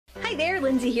there,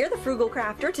 Lindsay here, the Frugal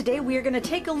Crafter. Today we are going to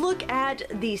take a look at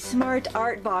the Smart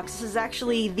Art Box. This is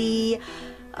actually the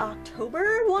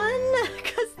October one,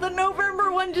 because the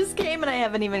November one just came and I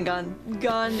haven't even gone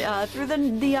through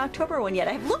the October one yet.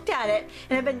 I've looked at it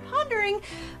and I've been pondering,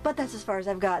 but that's as far as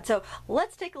I've got. So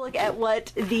let's take a look at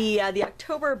what the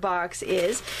October box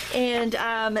is. And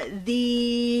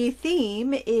the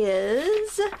theme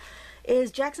is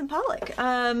Jackson Pollock,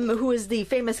 who is the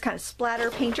famous kind of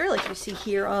splatter painter, like you see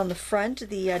here on the front,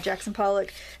 the Jackson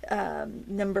Pollock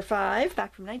number 5,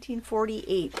 back from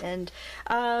 1948. And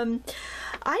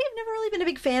I have never really been a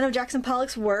big fan of Jackson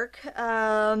Pollock's work,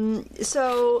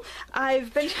 so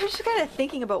I've been just kind of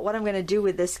thinking about what I'm going to do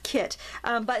with this kit.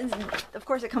 But of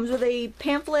course it comes with a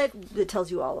pamphlet that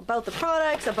tells you all about the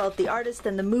products, about the artist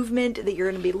and the movement that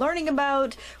you're going to be learning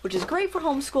about, which is great for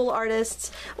homeschool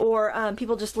artists or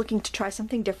people just looking to try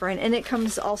something different, and it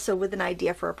comes also with an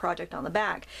idea for a project on the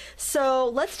back. So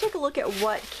let's take a look at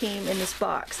what came in this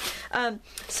box.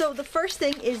 So the first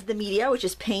thing is the media, which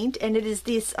is paint, and it is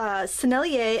this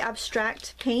Sennelier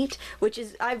abstract paint, which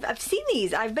is, I've seen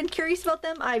these, I've been curious about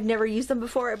them, I've never used them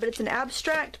before, but it's an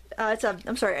abstract, an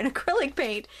acrylic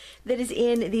paint that is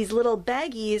in these little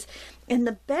baggies, and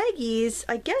the baggies,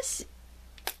 I guess,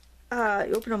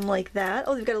 you open them like that.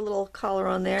 Oh, they've got a little collar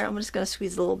on there. I'm just going to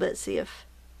squeeze a little bit, see if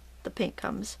the paint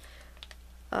comes.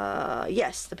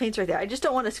 Yes, the paint's right there. I just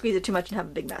don't want to squeeze it too much and have a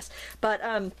big mess. But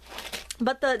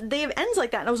they have ends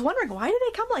like that, and I was wondering, why do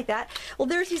they come like that? Well,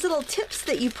 there's these little tips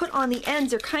that you put on the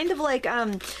ends. They're kind of like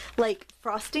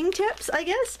frosting tips, I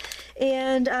guess.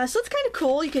 And so it's kind of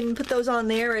cool. You can put those on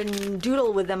there and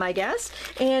doodle with them, I guess.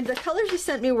 And the colors you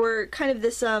sent me were kind of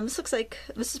this, this looks like,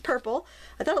 this is purple.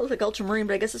 I thought it looked like ultramarine,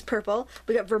 but I guess it's purple.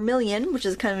 We got vermilion, which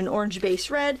is kind of an orange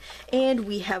base red, and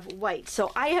we have white.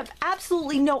 So I have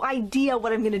absolutely no idea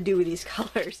what I'm going to do with these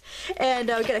colors. And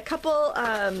we got a couple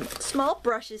small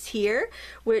brushes here,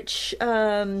 which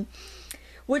the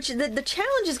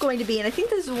challenge is going to be, and I think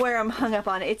this is where I'm hung up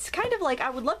on it, it's kind of like I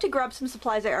would love to grab some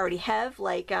supplies I already have,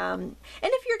 like, and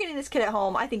if you're getting this kit at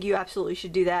home, I think you absolutely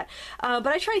should do that. But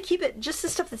I try to keep it just the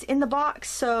stuff that's in the box,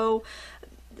 so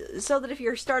that if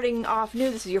you're starting off new,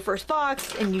 this is your first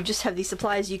box, and you just have these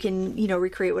supplies, you can, you know,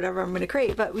 recreate whatever I'm going to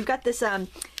create. But we've got this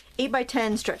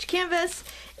 8x10 stretch canvas,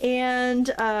 and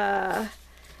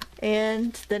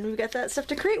then we've got that stuff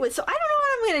to create with. So I don't know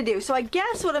what I'm going to do. So I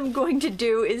guess what I'm going to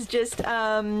do is just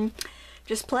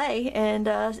play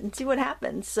and see what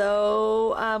happens.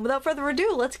 So without further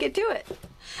ado, let's get to it.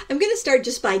 I'm going to start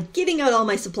just by getting out all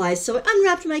my supplies. So I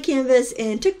unwrapped my canvas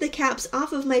and took the caps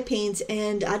off of my paints,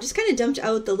 and I just kind of dumped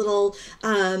out the little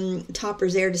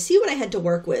toppers there to see what I had to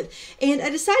work with. And I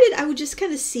decided I would just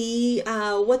kind of see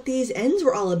what these ends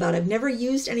were all about. I've never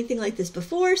used anything like this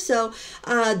before, so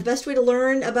the best way to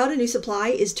learn about a new supply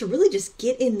is to really just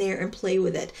get in there and play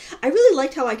with it. I really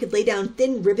liked how I could lay down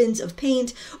thin ribbons of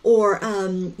paint or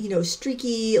you know,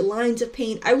 streaky lines of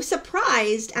paint. I was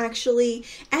surprised actually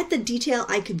at the detail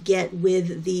I could get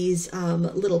with these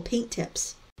little paint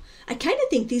tips. I kind of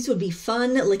think these would be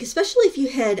fun, like especially if you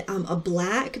had a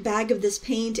black bag of this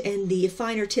paint and the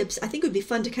finer tips. I think it would be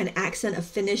fun to kind of accent a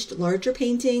finished larger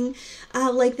painting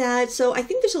like that. So I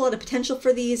think there's a lot of potential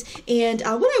for these, and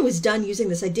when I was done using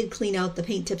this, I did clean out the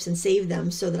paint tips and save them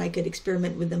so that I could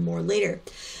experiment with them more later.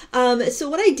 So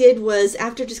what I did was,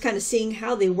 after just kind of seeing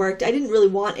how they worked, I didn't really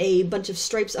want a bunch of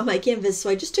stripes on my canvas, so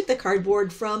I just took the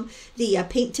cardboard from the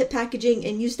paint tip packaging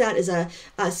and used that as a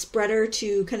spreader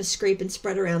to kind of scrape and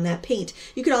spread around that paint.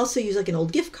 You could also use like an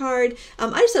old gift card. I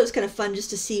just thought it was kind of fun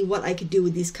just to see what I could do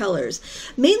with these colors.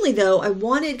 Mainly though, I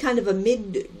wanted kind of a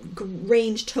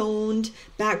mid-range toned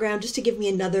background just to give me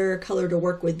another color to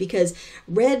work with, because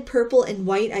red, purple, and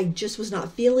white, I just was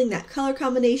not feeling that color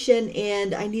combination,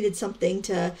 and I needed something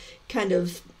to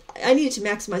I needed to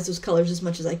maximize those colors as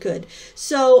much as I could.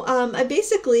 So I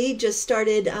basically just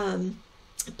started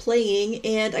playing,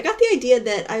 and I got the idea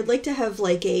that I'd like to have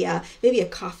like a maybe a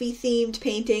coffee themed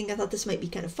painting. I thought this might be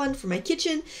kind of fun for my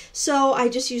kitchen, so I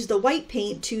just used the white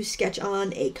paint to sketch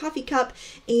on a coffee cup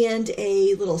and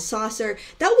a little saucer.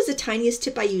 That was the tiniest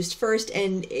tip I used first,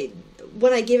 and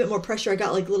when I gave it more pressure, I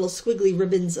got like little squiggly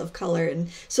ribbons of color, and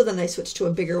so then I switched to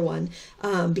a bigger one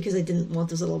because I didn't want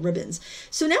those little ribbons.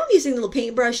 So now I'm using a little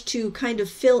paintbrush to kind of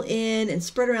fill in and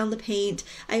spread around the paint.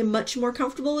 I am much more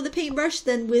comfortable with a paintbrush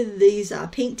than with these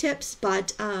paint tips,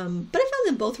 but I found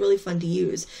them both really fun to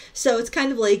use. So it's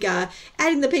kind of like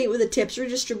adding the paint with the tips,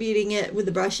 redistributing it with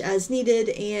the brush as needed,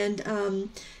 and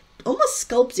almost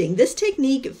sculpting. This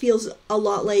technique feels a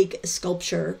lot like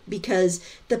sculpture because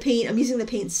the paint, I'm using the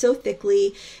paint so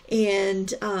thickly,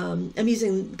 and I'm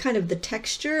using kind of the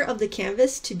texture of the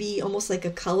canvas to be almost like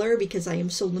a color because I am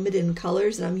so limited in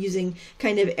colors, and I'm using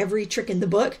kind of every trick in the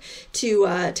book to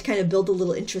kind of build a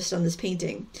little interest on this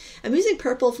painting. I'm using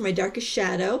purple for my darkest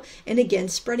shadow, and again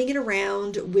spreading it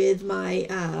around with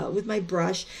my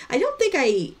brush. I don't think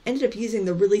I ended up using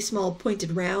the really small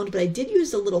pointed round, but I did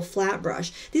use a little flat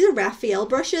brush. These are Raphael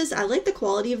brushes. I like the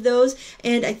quality of those,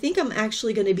 and I think I'm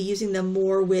actually going to be using them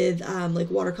more with like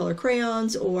watercolor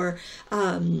crayons or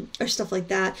stuff like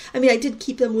that. I mean, I did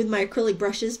keep them with my acrylic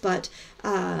brushes, but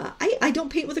I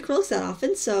don't paint with acrylics that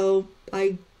often, so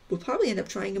I would probably end up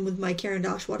trying them with my Caran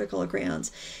d'Ache watercolor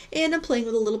crayons. And I'm playing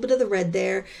with a little bit of the red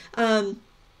there.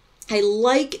 I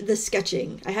like the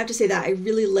sketching. I have to say that I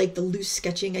really like the loose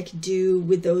sketching I could do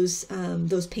with those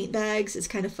paint bags. It's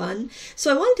kind of fun. So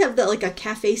I wanted to have like a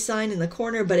cafe sign in the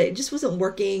corner, but it just wasn't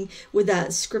working with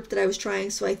that script that I was trying.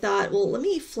 So I thought, well, let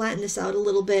me flatten this out a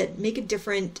little bit, make a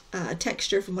different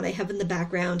texture from what I have in the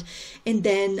background, and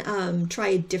then try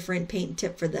a different paint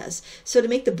tip for this. So to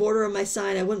make the border of my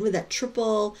sign, I went with that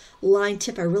triple line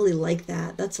tip. I really like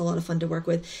that. That's a lot of fun to work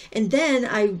with. And then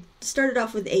I started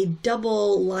off with a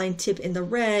double line tip in the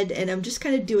red, and I'm just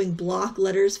kind of doing block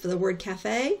letters for the word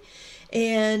cafe.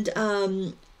 And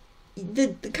the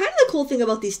kind of the cool thing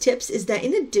about these tips is that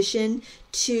in addition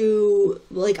to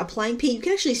like applying paint, you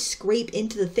can actually scrape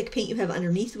into the thick paint you have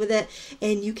underneath with it,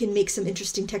 and you can make some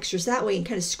interesting textures that way and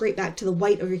kind of scrape back to the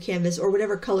white of your canvas or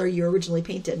whatever color you originally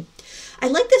painted. I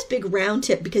like this big round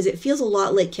tip because it feels a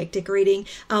lot like cake decorating.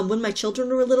 When my children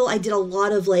were little, I did a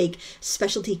lot of like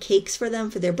specialty cakes for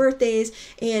them for their birthdays,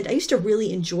 and I used to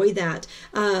really enjoy that.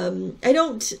 I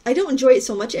don't enjoy it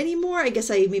so much anymore. I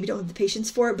guess I maybe don't have the patience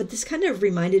for it, but this kind of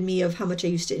reminded me of how much I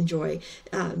used to enjoy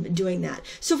doing that.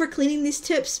 So for cleaning these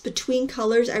tips between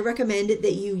colors, I recommend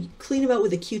that you clean them out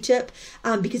with a Q-tip,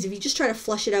 because if you just try to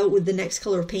flush it out with the next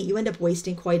color of paint, you end up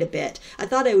wasting quite a bit. I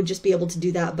thought I would just be able to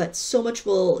do that, but so much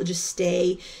will just stay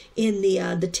in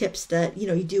the tips that, you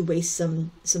know, you do waste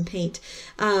some paint.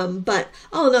 But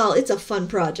all in all, it's a fun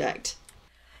project.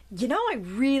 You know, I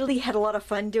really had a lot of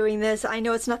fun doing this. I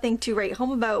know it's nothing to write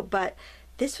home about, but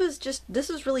this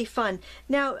was really fun.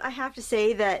 Now, I have to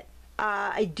say that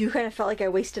I do kind of felt like I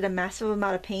wasted a massive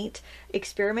amount of paint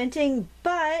experimenting,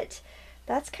 but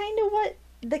that's kind of what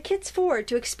the kit's for,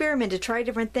 to experiment, to try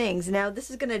different things. Now this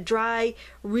is going to dry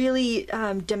really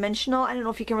dimensional. I don't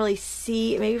know if you can really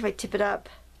see, maybe if I tip it up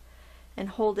and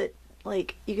hold it,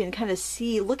 like you can kind of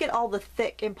see, look at all the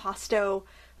thick impasto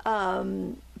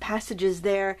passages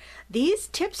there. These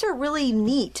tips are really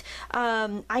neat.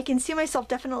 I can see myself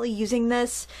definitely using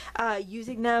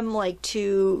them like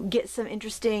to get some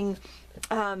interesting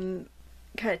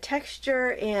kind of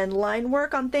texture and line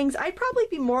work on things. I'd probably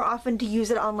be more often to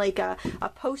use it on like a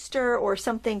poster or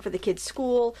something for the kids'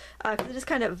 school, because it is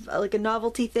kind of like a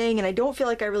novelty thing, and I don't feel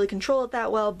like I really control it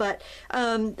that well, but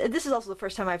this is also the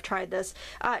first time I've tried this.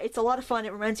 It's a lot of fun.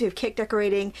 It reminds me of cake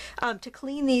decorating. To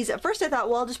clean these, at first I thought,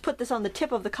 well, I'll just put this on the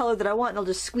tip of the color that I want and I'll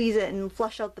just squeeze it and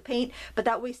flush out the paint, but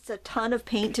that wastes a ton of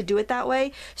paint to do it that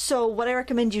way. So what I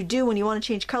recommend you do when you want to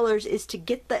change colors is to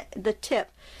get the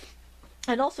tip,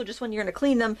 and also just when you're going to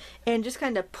clean them, and just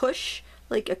kind of push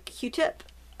like a Q-tip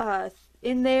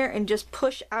in there and just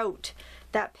push out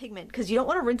that pigment, because you don't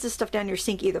want to rinse this stuff down your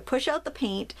sink either. Push out the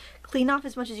paint, clean off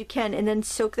as much as you can, and then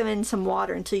soak them in some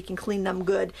water until you can clean them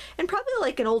good. And probably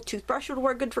like an old toothbrush would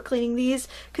work good for cleaning these,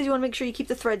 because you want to make sure you keep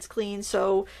the threads clean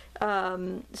so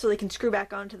they can screw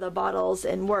back onto the bottles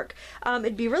and work.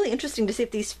 It'd be really interesting to see if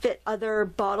these fit other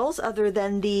bottles other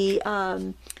than the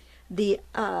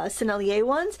Sennelier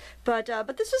ones, but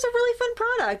this was a really fun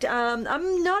product.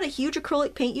 I'm not a huge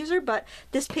acrylic paint user, but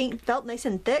this paint felt nice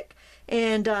and thick,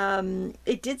 and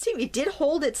it did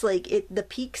hold its the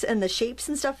peaks and the shapes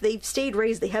and stuff. They've stayed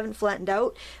raised, they haven't flattened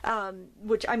out,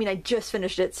 which, I mean, I just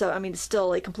finished it, so I mean, it's still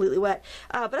like completely wet,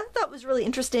 but I thought it was really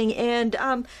interesting, and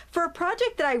for a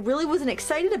project that I really wasn't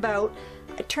excited about,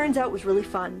 it turns out was really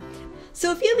fun.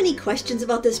 So if you have any questions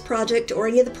about this project or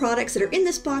any of the products that are in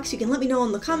this box, you can let me know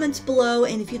in the comments below.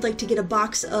 And if you'd like to get a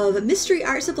box of mystery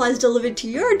art supplies delivered to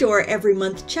your door every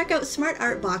month, check out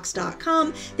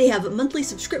smartartbox.com. They have monthly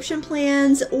subscription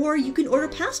plans, or you can order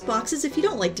past boxes if you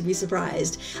don't like to be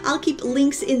surprised. I'll keep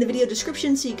links in the video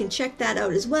description so you can check that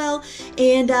out as well.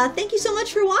 And thank you so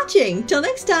much for watching. Till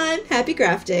next time, happy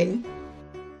crafting!